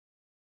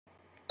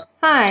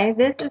Hi,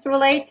 this is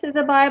Relate to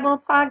the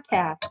Bible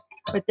podcast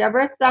with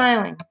Deborah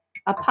Styling,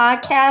 a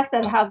podcast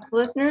that helps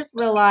listeners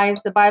realize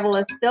the Bible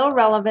is still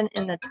relevant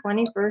in the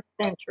 21st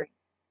century.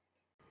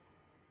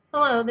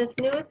 Hello, this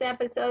newest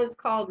episode is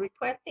called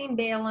Requesting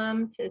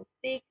Balaam to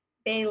Seek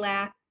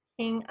Balak,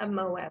 King of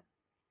Moab.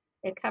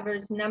 It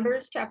covers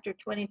Numbers chapter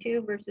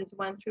 22, verses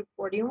 1 through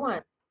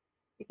 41.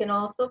 You can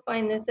also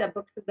find this at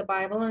Books of the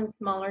Bible in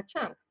smaller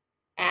chunks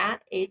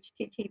at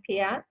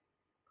https://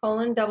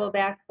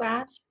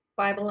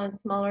 Bible in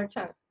smaller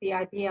chunks,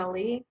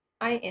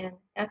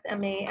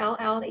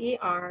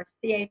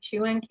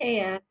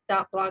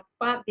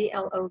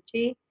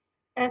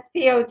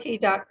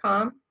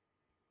 BibleInsmallerchunks.blogspot.com.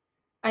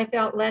 I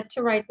felt led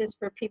to write this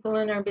for people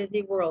in our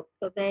busy world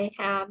so they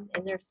have,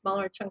 in their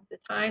smaller chunks of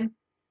time,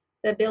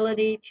 the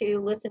ability to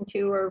listen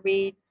to or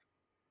read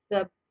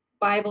the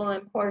Bible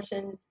in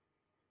portions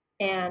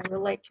and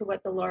relate to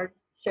what the Lord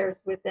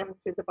shares with them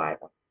through the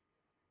Bible.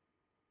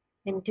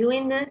 In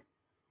doing this,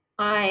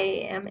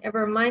 I am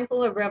ever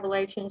mindful of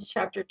Revelation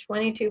chapter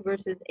 22,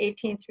 verses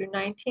 18 through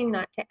 19,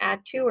 not to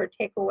add to or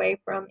take away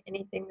from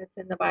anything that's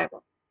in the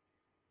Bible.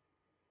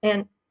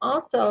 And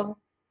also,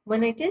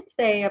 when I did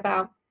say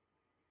about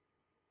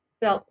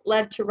felt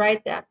led to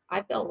write that,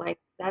 I felt like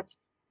that's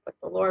what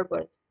the Lord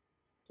was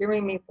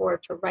gearing me for,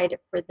 to write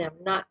it for them,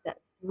 not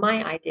that's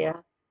my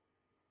idea.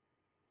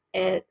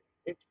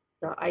 It's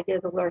the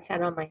idea the Lord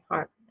had on my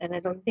heart, and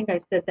I don't think I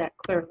said that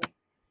clearly.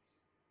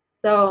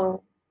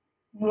 So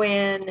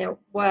when it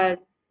was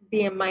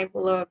being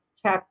mindful of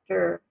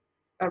chapter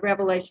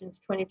Revelations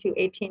 22,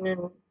 18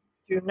 and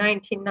through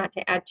 19, not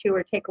to add to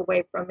or take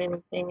away from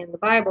anything in the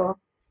Bible,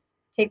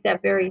 take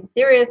that very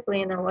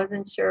seriously, and I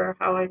wasn't sure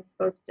how I was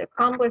supposed to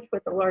accomplish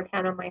what the Lord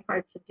had on my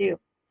heart to do.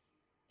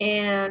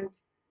 And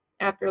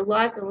after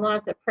lots and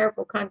lots of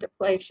prayerful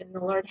contemplation, the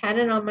Lord had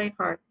it on my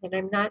heart that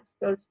I'm not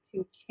supposed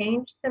to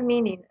change the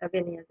meaning of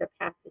any of the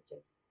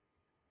passages.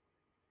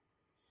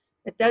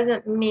 It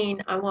doesn't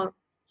mean I won't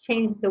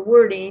change the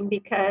wording,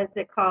 because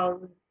it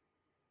calls,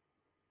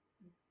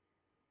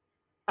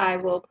 I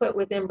will put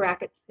within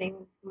brackets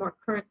things more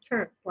current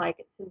terms, like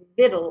it says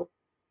victuals,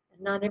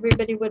 and not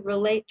everybody would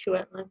relate to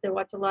it unless they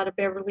watch a lot of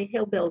Beverly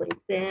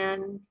Hillbillies,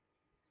 and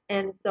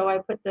so I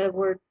put the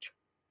word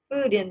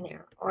food in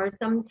there. Or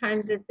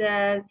sometimes it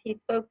says he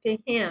spoke to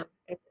him.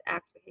 It's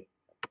actually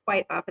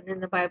quite often in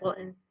the Bible,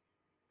 and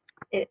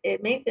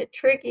it makes it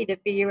tricky to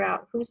figure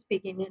out who's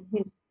speaking and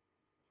who's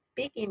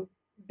speaking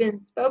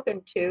been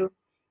spoken to.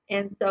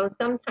 And so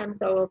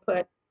sometimes I will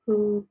put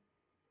who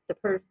the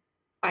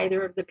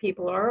either of the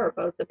people are, or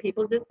both the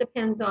people. Just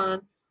depends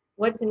on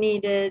what's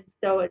needed,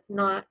 so it's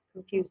not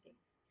confusing.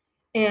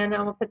 And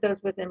I will put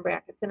those within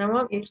brackets. And I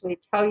won't usually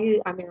tell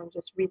you. I mean, I'll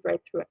just read right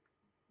through it,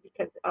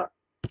 because I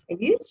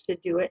used to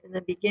do it in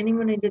the beginning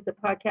when I did the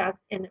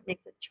podcast, and it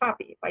makes it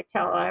choppy. If I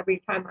tell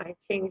every time I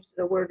change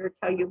the word or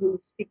tell you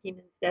who's speaking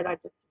instead, I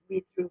just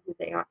read through who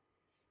they are.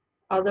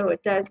 Although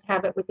it does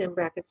have it within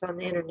brackets on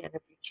the internet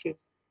if you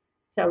choose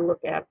to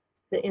look at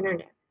the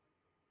internet.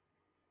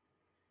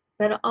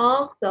 But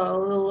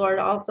also, the Lord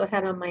also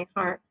had on my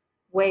heart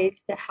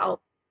ways to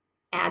help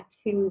add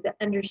to the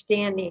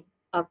understanding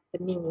of the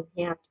meaning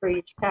He has for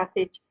each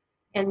passage.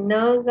 And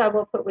those I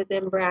will put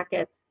within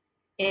brackets.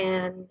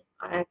 And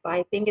if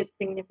I think it's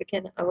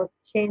significant, I will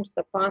change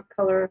the font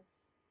color.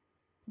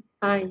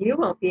 You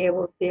won't be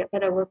able to see it,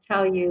 but I will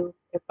tell you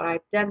if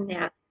I've done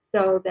that,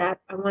 so that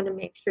I want to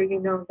make sure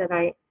you know that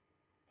I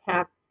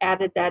have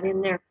added that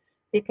in there,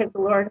 because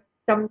the Lord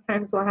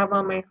sometimes will have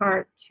on my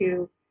heart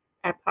to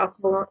add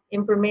possible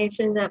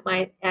information that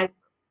might add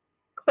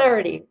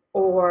clarity,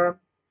 or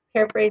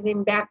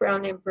paraphrasing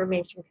background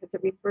information, because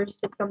it refers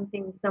to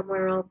something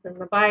somewhere else in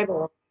the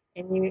Bible,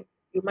 and you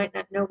might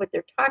not know what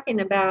they're talking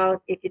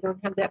about if you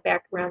don't have that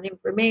background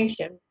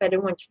information, but I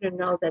want you to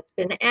know that's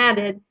been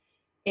added.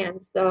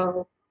 And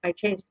so I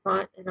changed the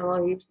font, and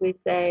I'll usually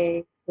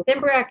say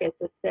within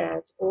brackets it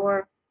says,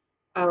 or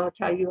I will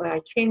tell you I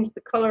changed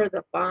the color of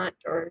the font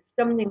or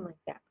something like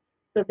that,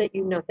 so that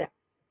you know that.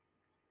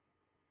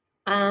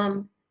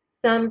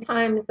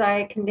 Sometimes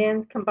I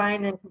condense,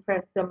 combine, and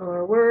compress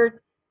similar words,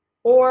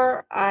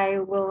 or I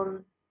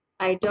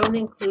don't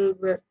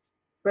include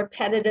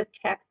repetitive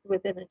text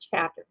within a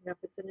chapter. Now,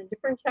 if it's in a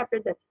different chapter,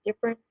 that's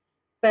different,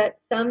 but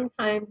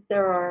sometimes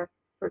there are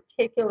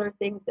particular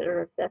things that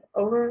are said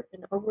over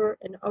and over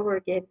and over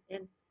again,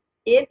 and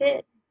if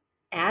it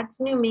adds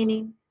new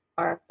meaning,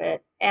 or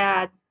if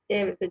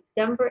it's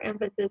done for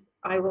emphasis,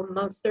 I will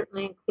most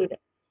certainly include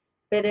it.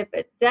 But if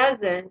it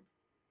doesn't,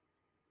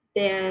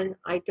 then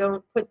I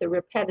don't put the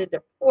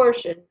repetitive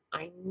portion.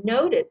 I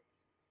note it,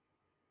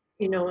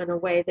 in a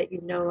way that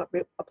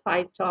it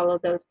applies to all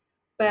of those.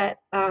 But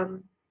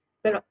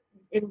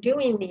in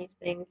doing these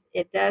things,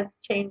 it does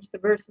change the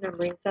verse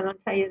numbering. So I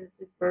don't tell you this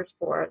is verse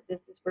 4,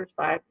 this is verse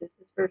 5, this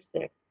is verse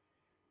 6.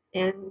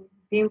 And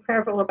being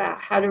careful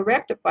about how to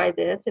rectify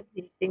this if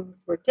these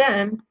things were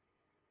done.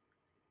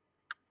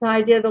 The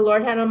idea the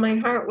Lord had on my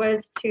heart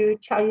was to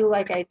tell you,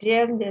 like I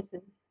did, this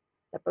is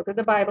the book of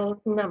the Bible,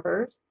 it's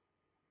Numbers.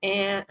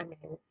 And I mean,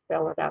 I didn't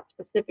spell it out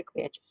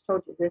specifically. I just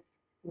told you this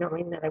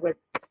knowing that I would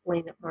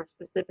explain it more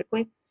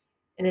specifically.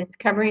 And it's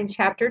covering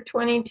chapter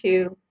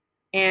 22,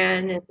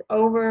 and it's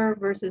over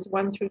verses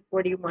 1 through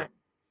 41.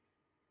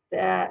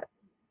 That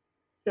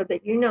so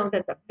that you know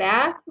that the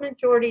vast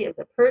majority of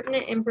the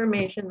pertinent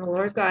information the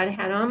Lord God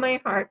had on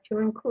my heart to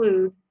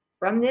include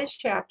from this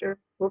chapter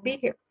will be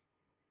here.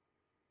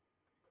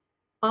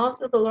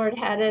 Also, the Lord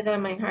had it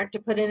on my heart to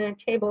put in a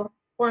table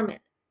format.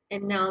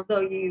 And now,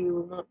 though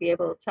you won't be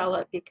able to tell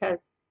it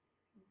because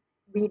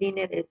reading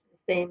it is the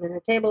same in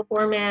a table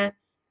format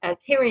as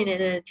hearing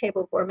it in a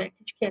table format,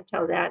 because you can't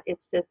tell that.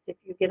 It's just if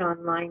you get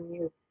online,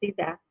 you see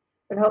that.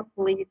 But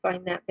hopefully you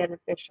find that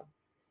beneficial.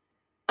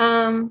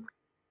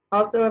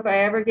 Also, if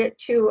I ever get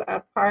to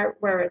a part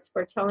where it's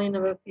foretelling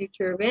of a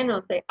future event,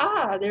 I'll say,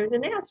 there's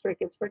an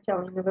asterisk. It's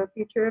foretelling of a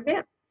future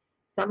event.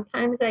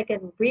 Sometimes I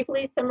can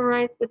briefly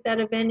summarize what that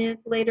event is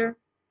later.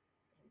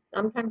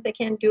 Sometimes I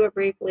can't do it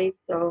briefly,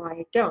 so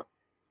I don't.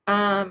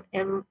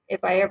 And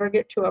if I ever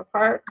get to a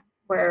part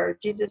where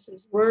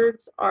Jesus's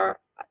words are,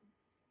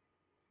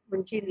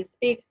 when Jesus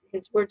speaks,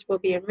 his words will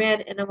be in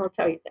red, and I will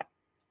tell you that.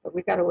 But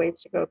we got a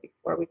ways to go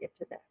before we get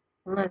to that,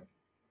 unless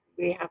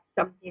we have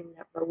something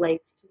that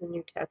relates to the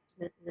New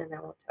Testament, and then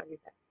I will tell you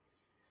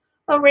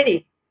that.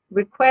 Alrighty,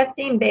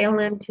 requesting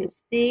Balaam to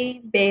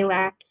see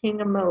Balak,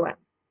 king of Moab.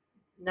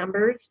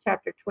 Numbers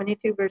chapter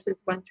 22, verses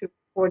 1 through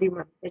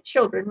 41. The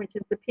children, which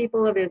is the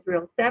people of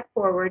Israel, set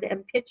forward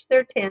and pitched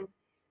their tents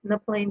in the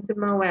plains of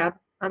Moab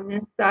on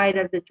this side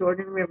of the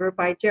Jordan River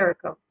by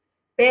Jericho.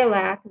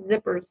 Balak,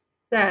 Zippor's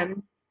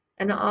son,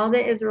 and all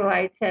the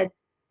Israelites had,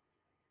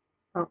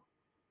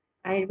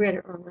 I read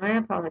it wrong, I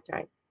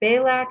apologize.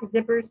 Balak,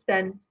 Zippor's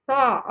son,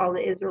 saw all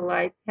the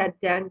Israelites had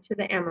done to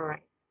the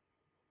Amorites.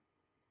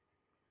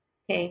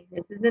 Okay,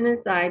 this is an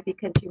aside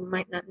because you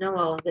might not know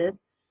all of this.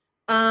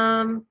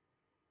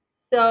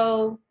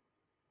 So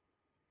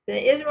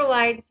the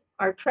Israelites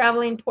are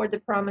traveling toward the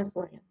promised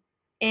land,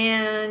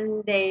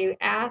 and they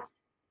asked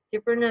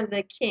different of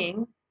the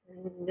kings,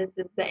 and this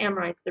is the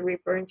Amorites they're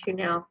referring to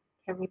now,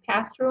 can we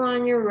pass through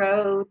on your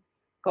road,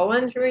 go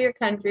on through your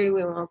country,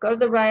 we won't go to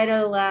the right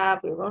or the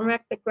left, we won't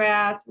wreck the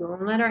grass, we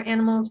won't let our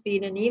animals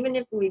feed, and even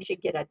if we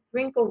should get a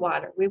drink of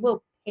water, we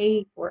will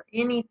pay for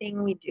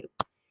anything we do.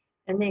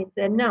 And they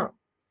said no.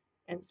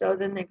 And so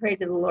then they prayed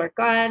to the Lord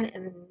God,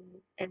 and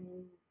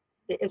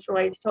the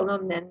Israelites told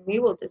them, then we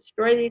will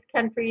destroy these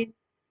countries,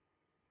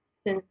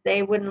 since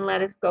they wouldn't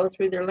let us go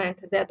through their land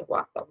because they had to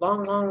walk a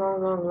long, long,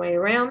 long, long way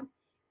around.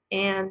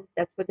 And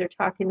that's what they're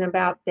talking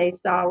about. They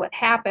saw what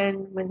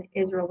happened when the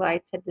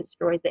Israelites had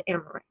destroyed the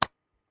Amorites.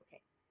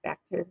 Okay, back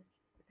to the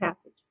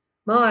passage.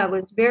 Moab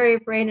was very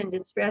afraid and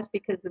distressed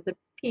because of the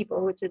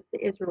people, which is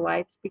the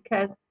Israelites,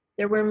 because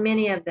there were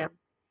many of them.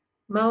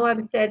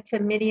 Moab said to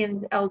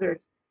Midian's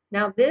elders,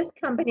 now this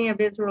company of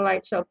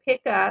Israelites shall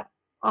pick up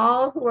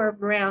all who are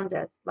around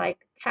us, like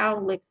a cow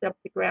licks up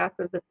the grass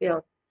of the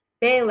field.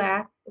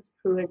 Balak,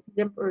 who is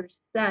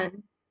Zippor's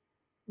son,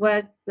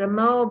 was the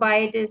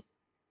Moabites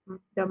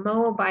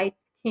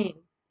king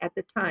at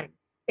the time.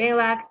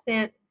 Balak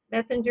sent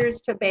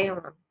messengers to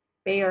Balaam,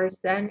 Beor's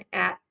son,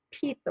 at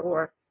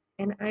Pethor,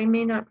 and I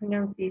may not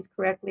pronounce these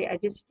correctly, I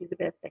just do the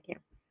best I can,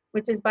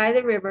 which is by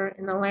the river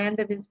in the land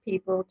of his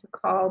people, to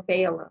call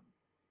Balaam.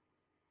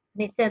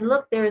 They said,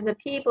 look, there is a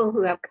people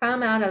who have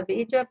come out of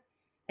Egypt,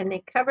 and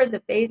they covered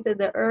the face of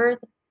the earth,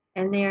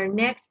 and they are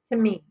next to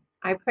me.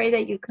 I pray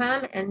that you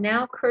come and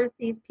now curse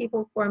these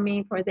people for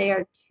me, for they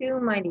are too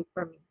mighty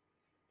for me.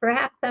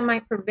 Perhaps I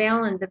might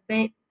prevail and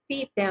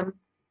defeat them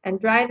and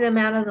drive them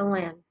out of the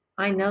land.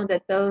 I know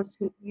that those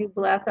who you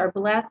bless are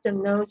blessed,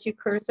 and those you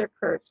curse are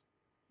cursed.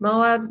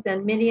 Moab's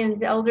and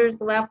Midian's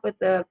elders left with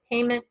the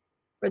payment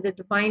for the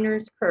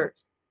diviner's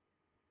curse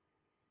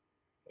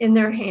in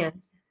their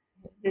hands.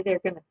 They're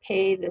going to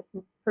pay this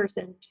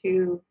person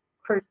to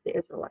curse the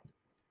Israelites.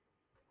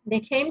 They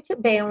came to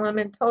Balaam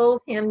and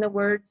told him the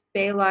words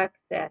Balak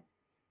said.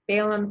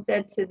 Balaam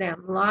said to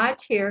them,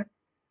 lodge here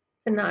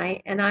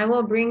tonight, and I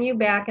will bring you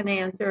back an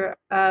answer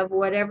of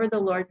whatever the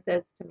Lord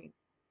says to me.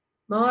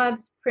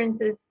 Moab's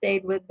princes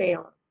stayed with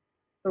Balaam.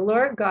 The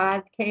Lord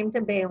God came to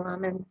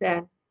Balaam and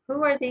said,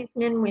 who are these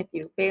men with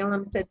you?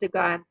 Balaam said to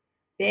God,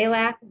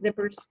 Balak,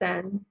 Zippor's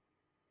son,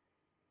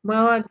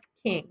 Moab's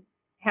king,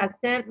 has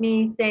sent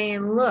me,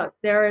 saying, look,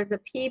 there is a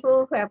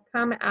people who have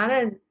come out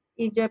of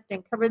Egypt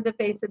and covered the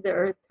face of the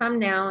earth. Come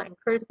now and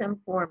curse them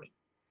for me.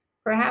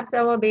 Perhaps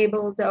I will be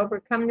able to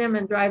overcome them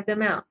and drive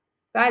them out.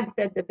 God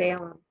said to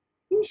Balaam,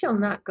 you shall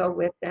not go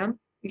with them.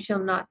 You shall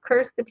not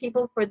curse the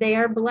people, for they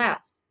are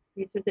blessed.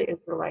 These are the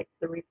Israelites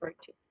they're referring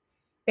to.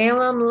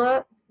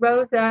 Balaam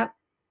rose up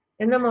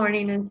in the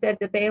morning and said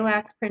to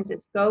Balak's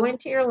princes, go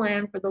into your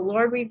land, for the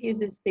Lord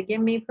refuses to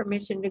give me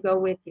permission to go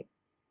with you.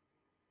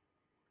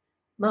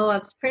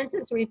 Moab's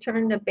princes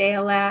returned to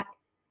Balak,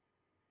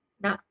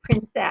 not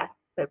princess,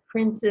 but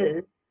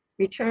princes,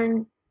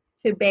 returned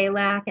to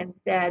Balak and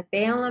said,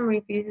 Balaam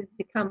refuses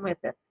to come with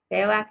us.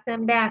 Balak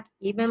sent back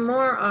even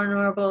more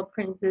honorable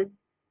princes,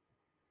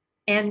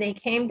 and they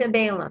came to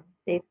Balaam.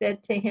 They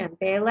said to him,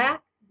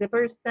 Balak,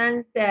 Zippor's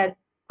son said,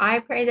 I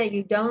pray that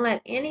you don't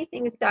let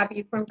anything stop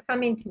you from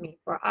coming to me,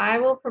 for I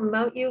will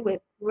promote you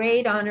with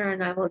great honor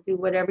and I will do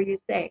whatever you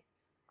say.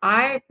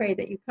 I pray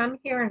that you come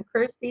here and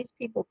curse these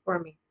people for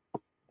me.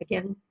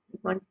 Again, he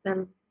wants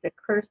them to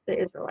curse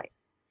the Israelites.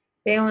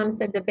 Balaam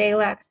said to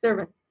Balak's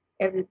servants,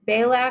 if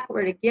Balak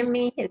were to give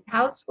me his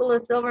house full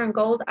of silver and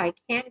gold, I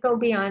can't go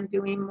beyond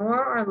doing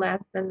more or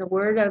less than the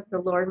word of the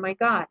Lord my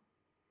God.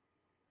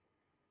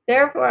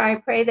 Therefore, I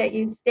pray that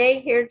you stay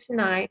here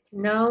tonight to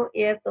know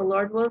if the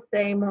Lord will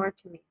say more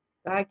to me.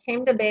 God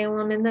came to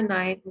Balaam in the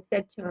night and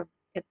said to him,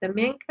 if the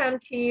men come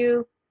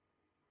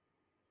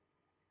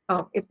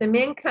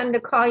to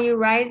call you,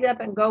 rise up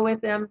and go with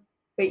them,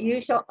 but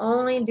you shall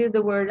only do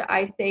the word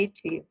I say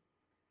to you.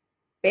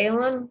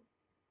 Balaam,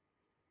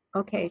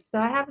 okay, so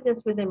I have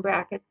this within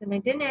brackets, and I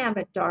didn't have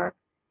it dark,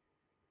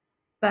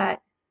 but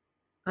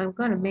I'm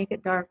going to make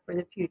it dark for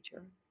the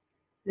future.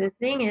 The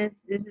thing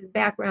is, this is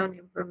background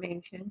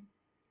information.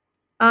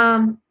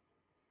 Balaam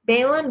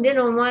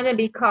didn't want to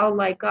be called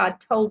like God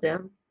told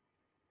him.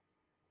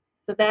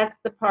 So that's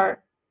the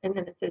part, and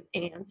then it says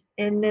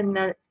and then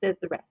it says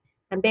the rest.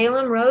 And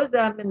Balaam rose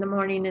up in the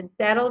morning and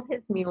saddled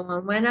his mule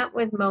and went up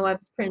with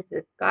Moab's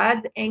princess.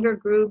 God's anger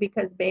grew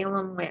because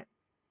Balaam went.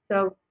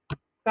 So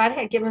God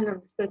had given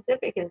them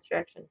specific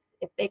instructions.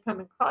 If they come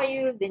and call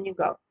you, then you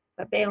go.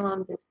 But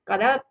Balaam just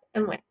got up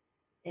and went.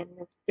 And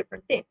it's a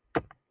different thing.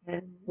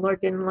 And the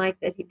Lord didn't like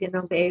that he didn't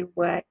obey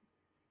what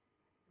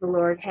the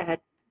Lord had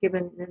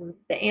given him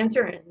the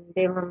answer, and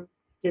Balaam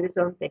did his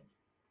own thing.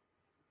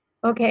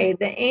 Okay,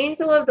 the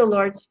angel of the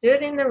Lord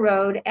stood in the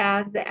road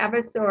as an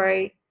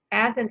adversary,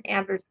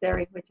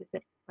 which is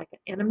like an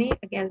enemy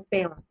against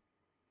Balaam.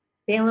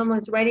 Balaam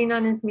was riding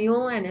on his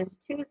mule, and his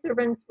two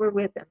servants were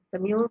with him. The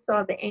mule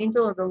saw the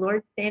angel of the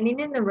Lord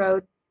standing in the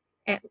road,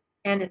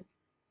 and his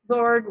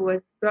sword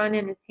was drawn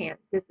in his hand.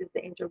 This is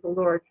the angel of the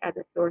Lord had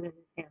the sword in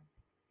his hand.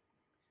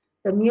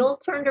 The mule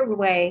turned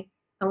away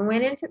and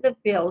went into the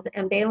field,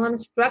 and Balaam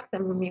struck the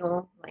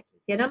mule, like he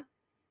hit him,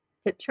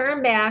 to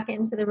turn back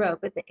into the road.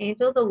 But the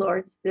angel of the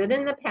Lord stood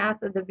in the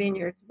path of the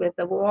vineyards with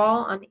a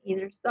wall on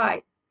either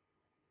side.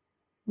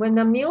 When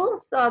the mule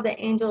saw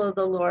the angel of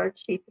the Lord,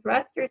 she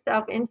thrust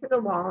herself into the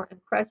wall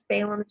and crushed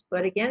Balaam's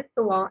foot against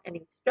the wall, and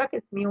he struck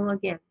his mule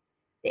again.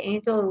 The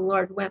angel of the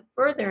Lord went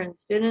further and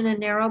stood in a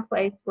narrow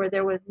place where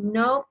there was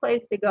no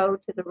place to go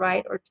to the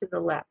right or to the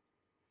left.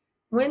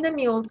 When the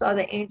mule saw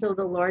the angel of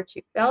the Lord,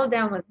 she fell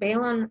down with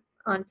Balaam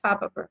on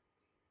top of her.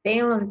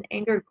 Balaam's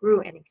anger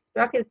grew, and he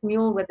struck his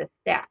mule with a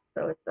staff.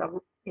 So it's like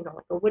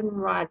a wooden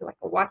rod, like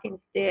a walking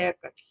stick,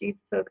 a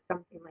sheep's hook,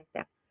 something like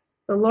that.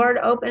 The Lord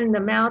opened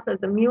the mouth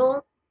of the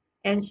mule,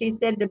 and she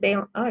said to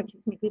Balaam, oh, it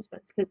gives me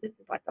goosebumps because this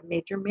is like a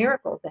major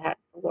miracle that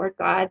the Lord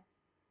God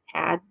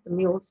had the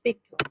mule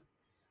speak to him.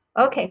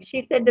 Okay,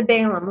 she said to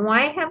Balaam,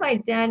 what have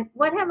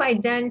I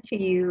done to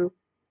you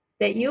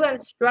that you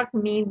have struck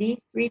me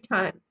these 3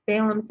 times?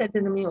 Balaam said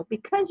to the mule,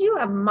 because you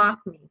have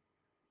mocked me.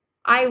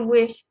 I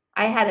wish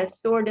I had a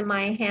sword in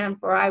my hand,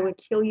 for I would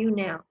kill you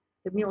now.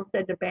 The mule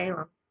said to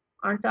Balaam,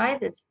 aren't I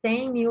the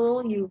same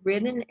mule you've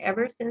ridden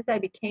ever since I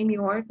became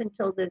yours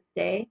until this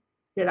day?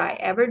 Did I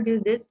ever do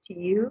this to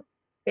you?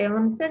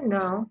 Balaam said,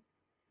 no.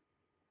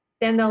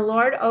 Then the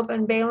Lord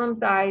opened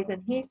Balaam's eyes,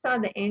 and he saw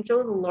the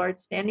angel of the Lord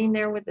standing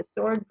there with a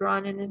sword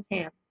drawn in his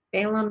hand.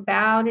 Balaam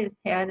bowed his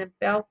head and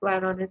fell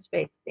flat on his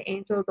face. The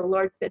angel of the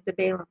Lord said to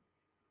Balaam,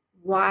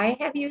 why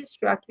have you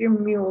struck your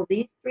mule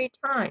these 3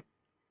 times?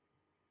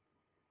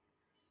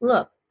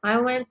 Look, I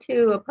went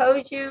to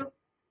oppose you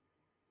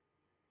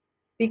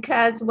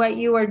because what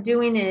you are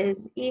doing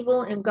is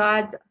evil in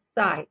God's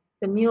sight.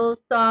 The mule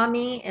saw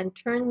me and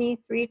turned these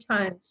 3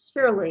 times.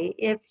 Surely,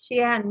 if she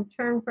hadn't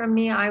turned from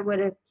me, I would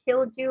have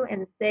killed you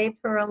and saved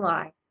her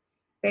alive.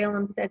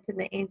 Balaam said to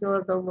the angel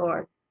of the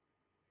Lord,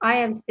 I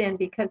have sinned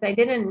because I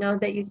didn't know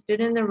that you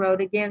stood in the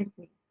road against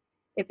me.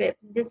 If it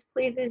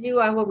displeases you,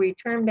 I will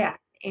return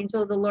back. The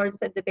angel of the Lord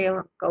said to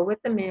Balaam, go with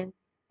the men,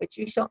 but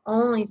you shall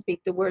only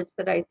speak the words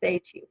that I say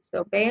to you.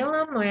 So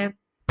Balaam went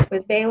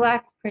with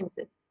Balak's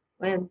princes.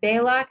 When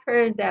Balak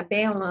heard that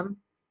Balaam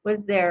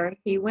was there,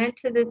 he went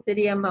to the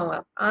city of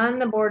Moab, on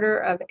the border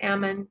of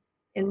Ammon,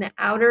 in the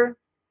outer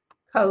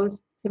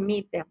coast, to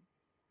meet them.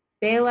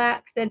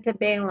 Balak said to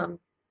Balaam,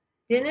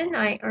 didn't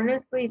I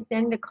earnestly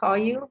send to call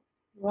you?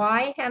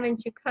 Why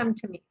haven't you come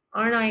to me?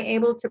 Aren't I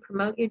able to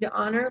promote you to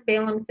honor?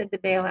 Balaam said to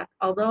Balak,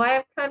 although I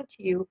have come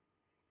to you,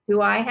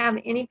 do I have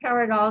any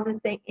power at all to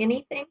say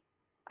anything?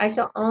 I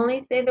shall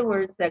only say the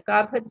words that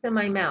God puts in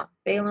my mouth.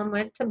 Balaam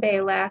went to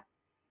Balak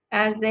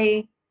and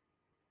they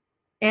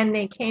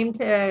came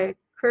to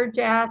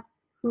Kirjath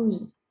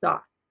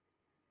Huzoth.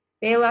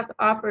 Balak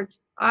offered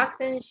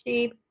oxen,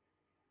 sheep,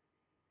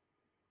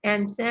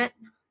 and sent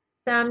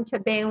some to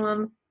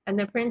Balaam and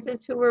the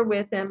princes who were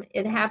with him.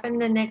 It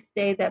happened the next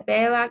day that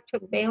Balak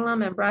took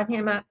Balaam and brought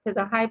him up to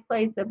the high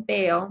place of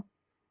Baal.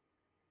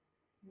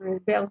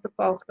 Baal's a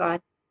false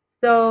god.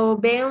 So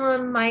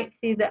Balaam might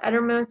see the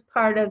uttermost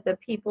part of the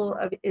people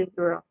of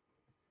Israel.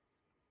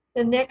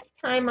 The next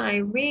time I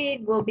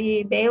read will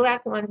be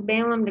Balak wants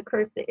Balaam to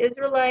curse the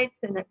Israelites,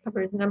 and that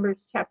covers Numbers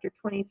chapter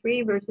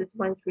 23, verses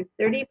 1 through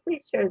 30.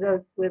 Please share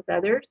those with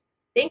others.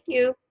 Thank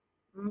you.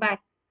 Bye.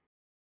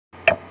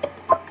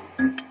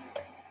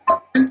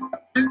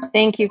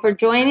 Thank you for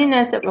joining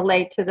us at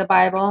Relate to the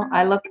Bible.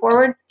 I look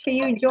forward to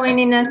you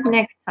joining us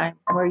next time,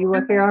 where you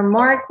will hear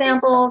more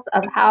examples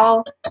of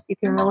how you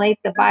can relate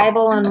the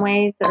Bible in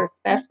ways that are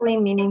especially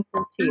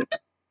meaningful to you.